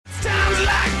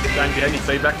James, have you had any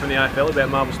feedback from the AFL about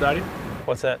Marvel Stadium?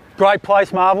 What's that? Great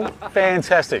place, Marvel.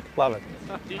 Fantastic. Love it.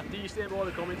 Do you stand by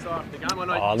the comments after the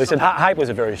game? Listen, hate was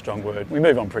a very strong word. We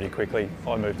move on pretty quickly.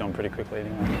 I moved on pretty quickly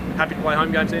anyway. Happy to play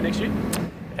home games there next year?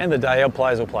 End of the day, our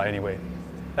players will play anywhere.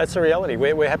 That's the reality.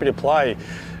 We're happy to play.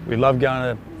 We love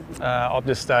going to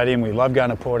Optus Stadium. We love going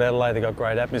to Port Adelaide. They've got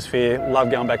great atmosphere. Love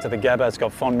going back to the Gabba. It's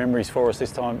got fond memories for us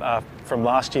this time from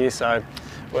last year. So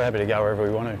we're happy to go wherever we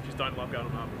want to. Just don't love going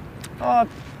to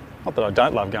Marvel? Not that I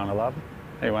don't love going to Marvel.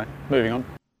 Anyway, moving on.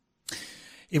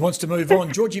 He wants to move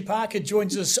on. Georgie Parker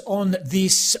joins us on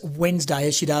this Wednesday,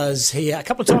 as she does here a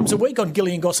couple of times a week on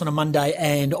Gilly and Goss on a Monday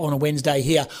and on a Wednesday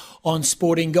here on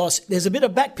Sporting Goss. There's a bit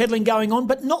of backpedalling going on,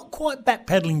 but not quite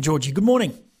backpedalling, Georgie. Good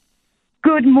morning.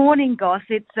 Good morning, Goss.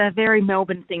 It's a very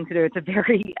Melbourne thing to do. It's a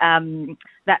very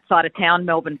that side of town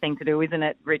Melbourne thing to do, isn't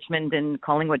it? Richmond and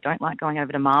Collingwood don't like going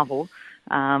over to Marvel.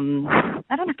 They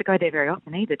don't have to go there very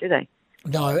often either, do they?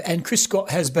 No, and Chris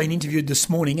Scott has been interviewed this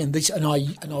morning, and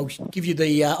I'll give you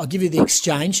the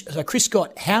exchange. So, Chris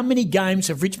Scott, how many games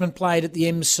have Richmond played at the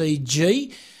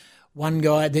MCG? One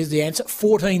guy, there's the answer,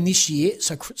 14 this year.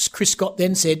 So Chris Scott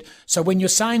then said, so when you're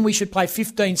saying we should play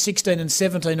 15, 16 and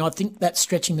 17, I think that's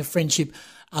stretching the friendship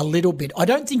a little bit. I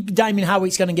don't think Damien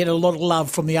Hardwick's going to get a lot of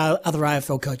love from the other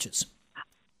AFL coaches.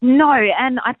 No,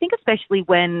 and I think especially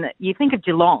when you think of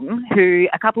Geelong, who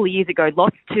a couple of years ago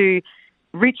lost to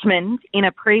Richmond in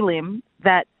a prelim,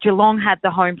 that Geelong had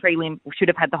the home prelim, or should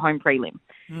have had the home prelim.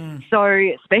 So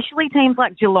especially teams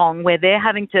like Geelong, where they're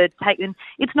having to take them,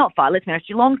 it's not far, let's be honest,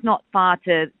 Geelong's not far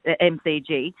to the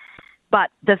MCG,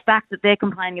 but the fact that they're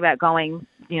complaining about going,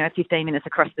 15 minutes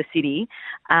across the city,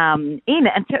 and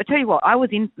tell you what, I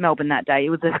was in Melbourne that day. It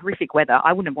was a horrific weather.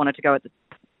 I wouldn't have wanted to go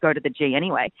to the G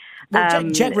anyway. Well,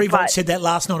 Jack Revolt said that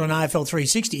last night on AFL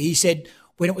 360. He said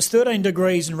when it was 13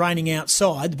 degrees and raining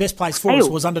outside, the best place for us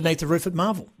was underneath the roof at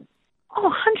Marvel.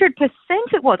 Oh, 100%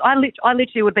 it was. I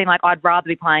literally would have been like, I'd rather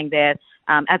be playing there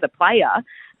as a player.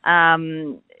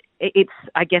 It's,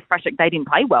 I guess, frustrating. They didn't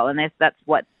play well, and that's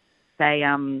what they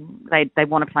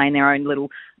want to play in their own little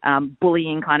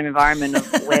bullying kind of environment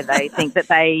of where they think that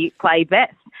they play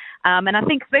best. And I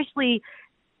think especially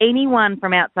anyone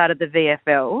from outside of the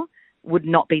VFL would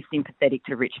not be sympathetic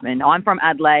to Richmond. I'm from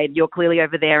Adelaide. You're clearly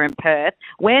over there in Perth.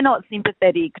 We're not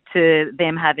sympathetic to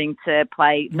them having to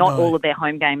play all of their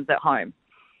home games at home.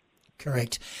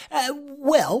 Correct.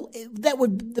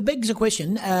 That begs a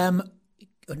question, a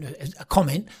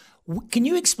comment. Can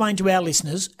you explain to our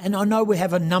listeners, and I know we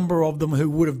have a number of them who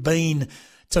would have been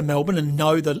to Melbourne and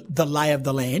know the lay of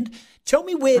the land. Tell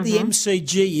me where the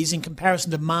MCG is in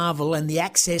comparison to Marvel and the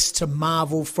access to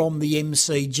Marvel from the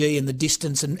MCG and the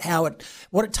distance and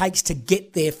what it takes to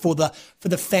get there for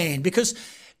the fan. Because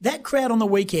that crowd on the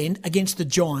weekend against the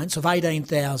Giants of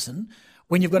 18,000,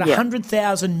 when you've got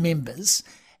 100,000 members,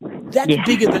 that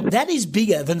is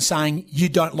bigger than saying you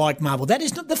don't like Marvel. That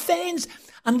is not the fans.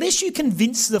 Unless you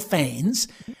convince the fans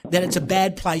that it's a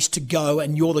bad place to go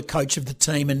and you're the coach of the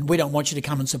team and we don't want you to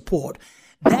come and support,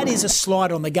 that is a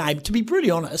slide on the game. To be brutally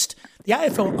honest, the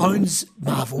AFL owns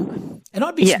Marvel, and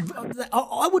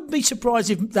I would be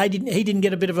surprised if he didn't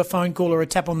get a bit of a phone call or a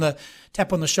tap on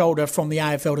the shoulder from the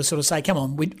AFL to sort of say, "Come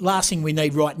on, last thing we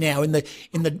need right now in the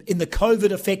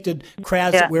COVID affected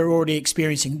crowds that we're already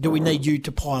experiencing, do we need you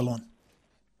to pile on?"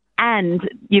 And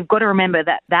you've got to remember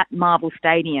that Marvel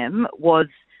Stadium was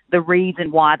the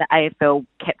reason why the AFL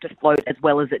kept afloat as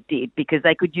well as it did, because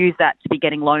they could use that to be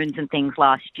getting loans and things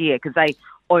last year because they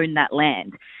own that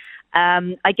land.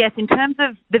 I guess in terms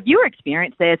of the viewer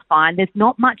experience, there's fine. There's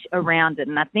not much around it,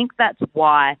 and I think that's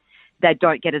why they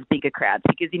don't get as big a crowd,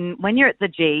 because when you're at the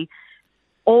G,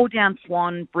 all down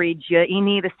Swan Bridge, you're in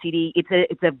near the city, it's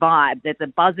a vibe. There's a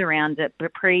buzz around it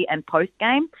pre- and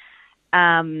post-game.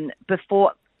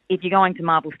 If you're going to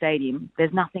Marvel Stadium,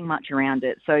 there's nothing much around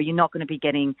it. So you're not going to be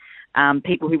getting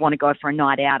people who want to go for a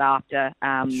night out after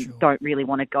don't really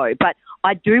want to go. But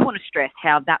I do want to stress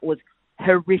how that was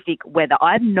horrific weather.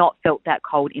 I've not felt that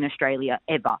cold in Australia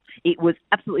ever. It was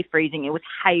absolutely freezing. It was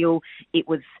hail. It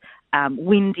was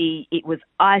windy. It was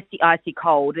icy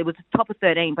cold. It was a top of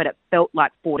 13, but it felt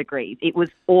like 4 degrees. It was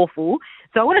awful.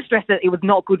 So I want to stress that it was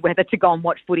not good weather to go and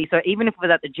watch footy. So even if it was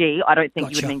at the G, I don't think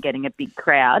you would have been getting a big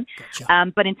crowd.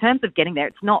 But in terms of getting there,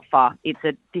 it's not far. It's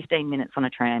 15 minutes on a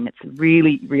tram. It's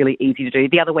really, really easy to do.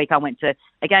 The other week I went to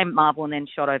a game at Marvel and then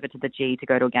shot over to the G to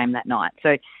go to a game that night.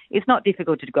 So it's not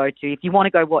difficult to go to. If you want to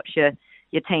go watch your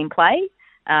team play,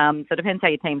 so it depends how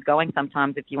your team's going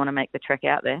sometimes if you want to make the trek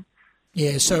out there.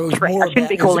 Yeah, so it was more I shouldn't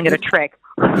be calling it a trek.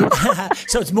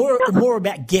 So it's more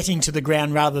about getting to the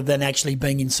ground rather than actually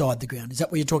being inside the ground. Is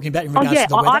that what you're talking about in regards to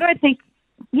the weather?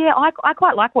 Yeah, I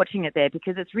quite like watching it there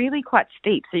because it's really quite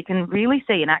steep, so you can really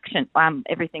see in action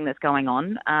everything that's going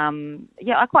on.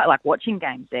 Yeah, I quite like watching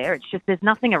games there. It's just there's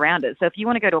nothing around it. So if you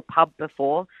want to go to a pub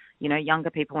before, younger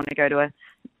people want to go to a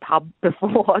pub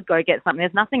before, go get something,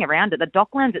 there's nothing around it. The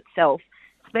Docklands itself,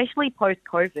 especially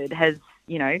post-COVID, has,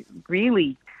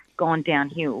 really gone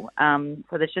downhill.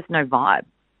 So there's just no vibe.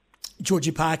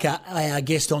 Georgie Parker, our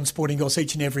guest on Sporting Goss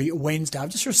each and every Wednesday. I've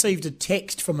just received a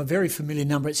text from a very familiar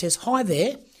number. It says, "Hi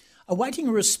there, awaiting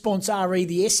a response RE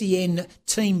the SEN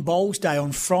Team Bowls Day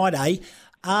on Friday.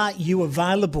 Are you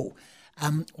available?"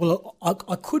 Well,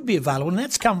 I could be available, and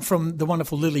that's come from the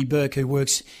wonderful Lily Burke who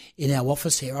works in our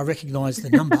office here. I recognise the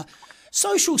number.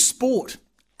 Social sport.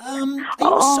 I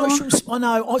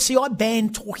know. See, I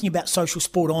ban talking about social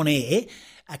sport on air.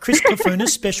 Chris Clafunas,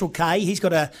 Special K, he's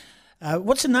got a...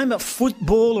 what's the name? A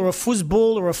football or a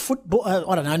foosball or a football?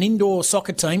 I don't know. An indoor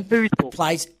soccer team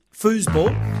plays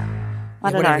foosball.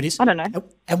 Whatever it is. I don't know.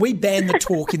 And we ban the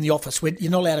talk in the office.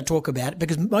 You're not allowed to talk about it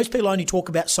because most people only talk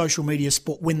about social media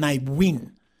sport when they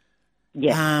win.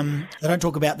 Yeah. They don't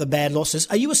talk about the bad losses.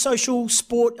 Are you a social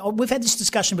sport? We've had this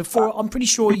discussion before. I'm pretty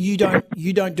sure you don't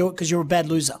do it because you're a bad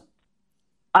loser.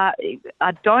 I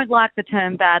don't like the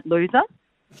term bad loser.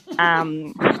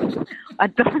 I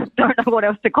don't know what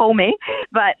else to call me,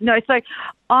 but no. So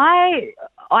I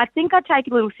think I take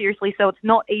it a little seriously, so it's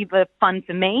not either fun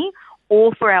for me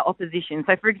or for our opposition.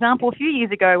 So, for example, a few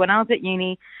years ago when I was at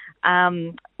uni,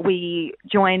 we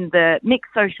joined the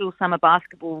Mixed Social Summer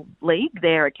Basketball League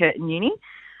there at Curtin Uni.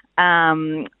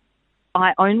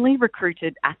 I only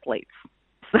recruited athletes,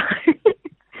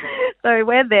 so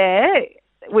we're there.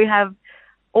 We have.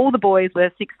 All the boys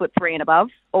were 6'3" and above.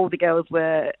 All the girls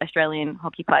were Australian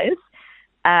hockey players.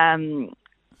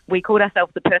 We called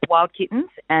ourselves the Perth Wild Kittens,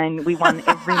 and we won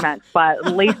every match by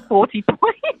at least 40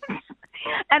 points.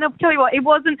 And I'll tell you what, it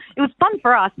was fun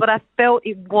for us, but I felt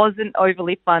it wasn't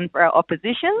overly fun for our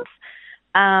oppositions.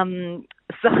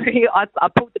 So I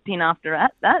pulled the pin after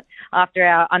that, after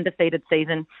our undefeated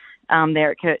season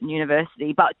there at Curtin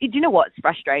University. But do you know what's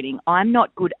frustrating? I'm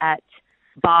not good at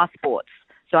bar sports.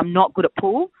 So I'm not good at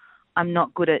pool. I'm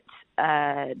not good at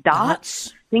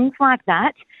darts, things like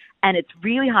that. And it's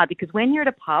really hard because when you're at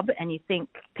a pub and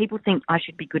people think I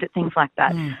should be good at things like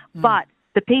that. But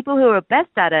the people who are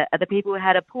best at it are the people who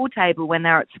had a pool table when they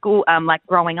were at school, like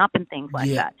growing up and things like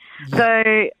that. Yeah.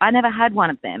 So I never had one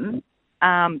of them.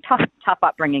 Tough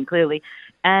upbringing, clearly.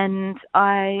 And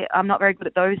I'm not very good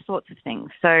at those sorts of things.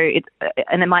 So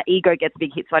and then my ego gets a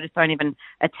big hit, so I just don't even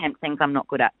attempt things I'm not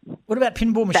good at. What about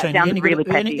pinball machine? That sounds really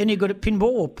petty. Any good at pinball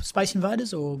or Space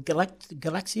Invaders or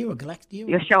Galaxia or Galactia?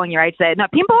 You're showing your age there. No,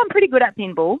 pinball, I'm pretty good at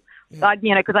pinball. Yeah.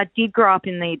 Because I did grow up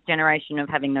in the generation of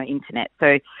having no internet.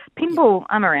 So pinball,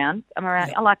 I'm around.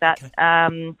 Yeah. I like that.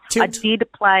 Okay. I did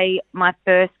play my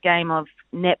first game of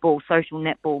netball, social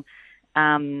netball,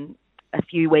 a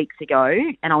few weeks ago,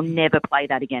 and I'll never play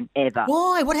that again, ever.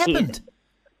 Why? What happened?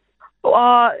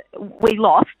 We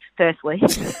lost, firstly.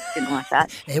 Didn't like that.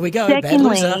 There we go.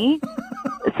 Secondly,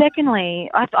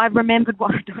 I remembered why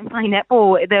I don't play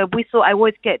netball. The whistle, I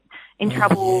always get in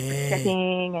trouble for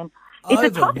stepping, and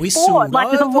it's a tough sport.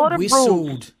 Like, there's a lot of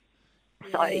rules.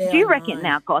 So, do you reckon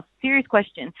now, Goss, serious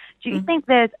question, do you think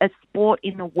there's a sport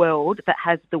in the world that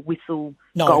has the whistle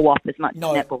go off as much as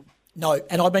netball? No,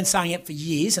 and I've been saying it for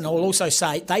years, and I'll also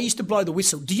say they used to blow the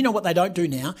whistle. Do you know what they don't do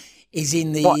now is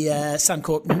in the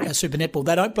Suncorp Super Netball,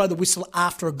 they don't blow the whistle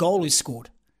after a goal is scored.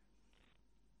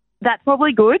 That's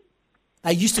probably good.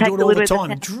 They used to do it all the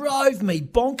time. It drove me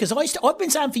bonkers. I've been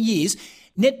saying for years,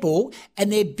 netball, and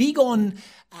they're big on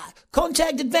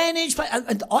contact advantage.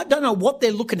 And I don't know what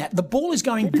they're looking at. The ball is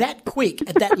going that quick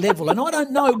at that level, and I don't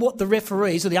know what the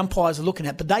referees or the umpires are looking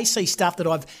at, but they see stuff that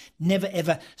I've never,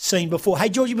 ever seen before. Hey,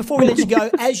 Georgie, before we let you go,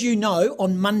 as you know,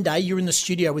 on Monday you're in the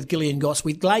studio with Gillian Goss.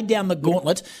 We laid down the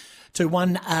gauntlet to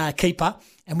one keeper,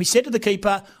 and we said to the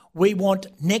keeper, we want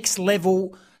next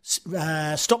level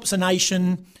stops a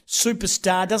nation,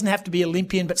 superstar, doesn't have to be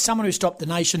Olympian, but someone who stopped the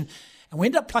nation. And we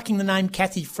ended up plucking the name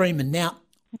Cathy Freeman. Now,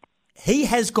 he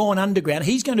has gone underground.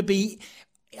 He's going to be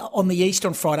on the East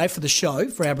on Friday for the show,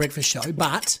 for our breakfast show,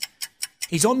 but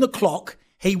he's on the clock.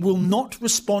 He will not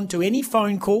respond to any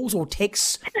phone calls or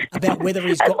texts about whether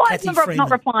he's got Cathy Freeman.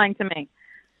 Not replying to me.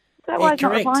 That's why he's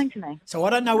not replying to me. So I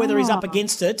don't know whether he's up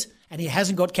against it and he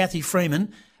hasn't got Cathy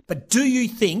Freeman, but do you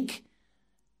think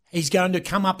he's going to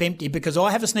come up empty? Because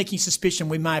I have a sneaking suspicion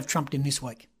we may have trumped him this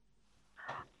week.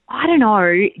 I don't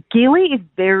know. Gilly is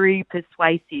very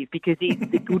persuasive because he's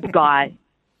the good guy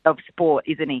of sport,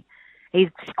 isn't he? He's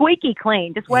squeaky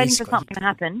clean, just waiting for something to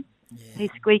happen. Yeah.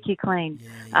 He's squeaky clean.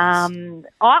 Yeah,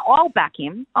 I'll back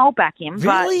him.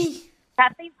 Really?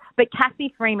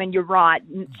 Kathy Freeman, you're right.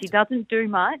 She doesn't do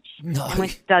much. No. And when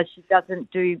she does, she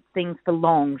doesn't do things for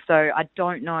long. So I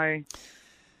don't know.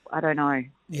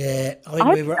 Yeah, I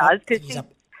hope she does, because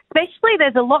especially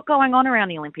there's a lot going on around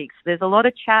the Olympics. There's a lot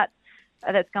of chat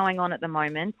that's going on at the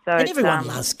moment. So and everyone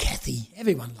loves Kathy.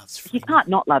 Everyone loves Freeman. You can't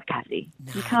not love Kathy.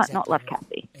 No, you can't exactly not love right.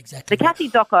 Kathy. Exactly. The Kathy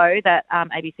doco that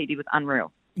ABC did was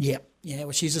unreal. Yeah,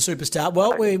 well, she's a superstar.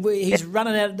 Well, he's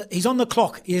running out. He's on the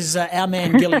clock. Is our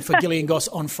man Gilly for Gilly and Goss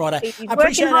on Friday. He's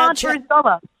working hard for his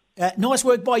dollar. Nice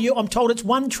work by you. I'm told it's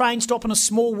one train stop and a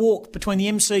small walk between the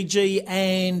MCG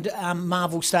and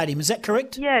Marvel Stadium. Is that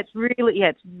correct? Yeah,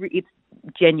 it's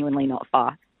genuinely not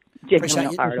far. Genuinely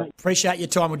not far at all. Appreciate your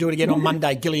time. We'll do it again on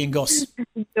Monday, Gilly and Goss.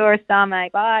 You're a star,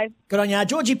 mate. Bye. Good on you.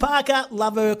 Georgie Parker,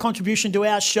 love her contribution to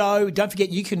our show. Don't forget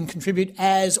you can contribute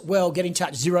as well. Get in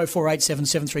touch, 0487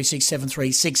 736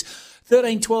 736.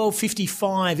 13 12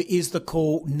 55 is the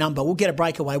call number. We'll get a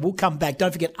breakaway. We'll come back.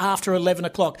 Don't forget, after 11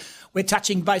 o'clock, we're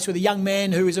touching base with a young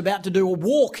man who is about to do a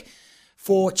walk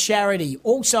for charity.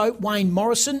 Also, Wayne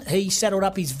Morrison, he saddled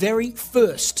up his very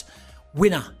first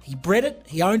winner. He bred it,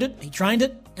 he owned it, he trained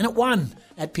it, and it won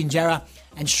at Pinjarra.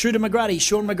 And Sean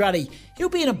McGrady, he'll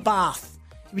be in a bath.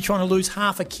 He'll be trying to lose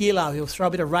half a kilo. He'll throw a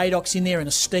bit of Radox in there in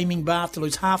a steaming bath to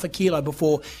lose half a kilo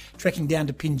before trekking down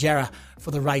to Pinjarra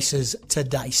for the races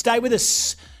today. Stay with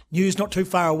us. News not too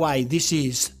far away. This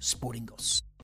is Sporting Goss.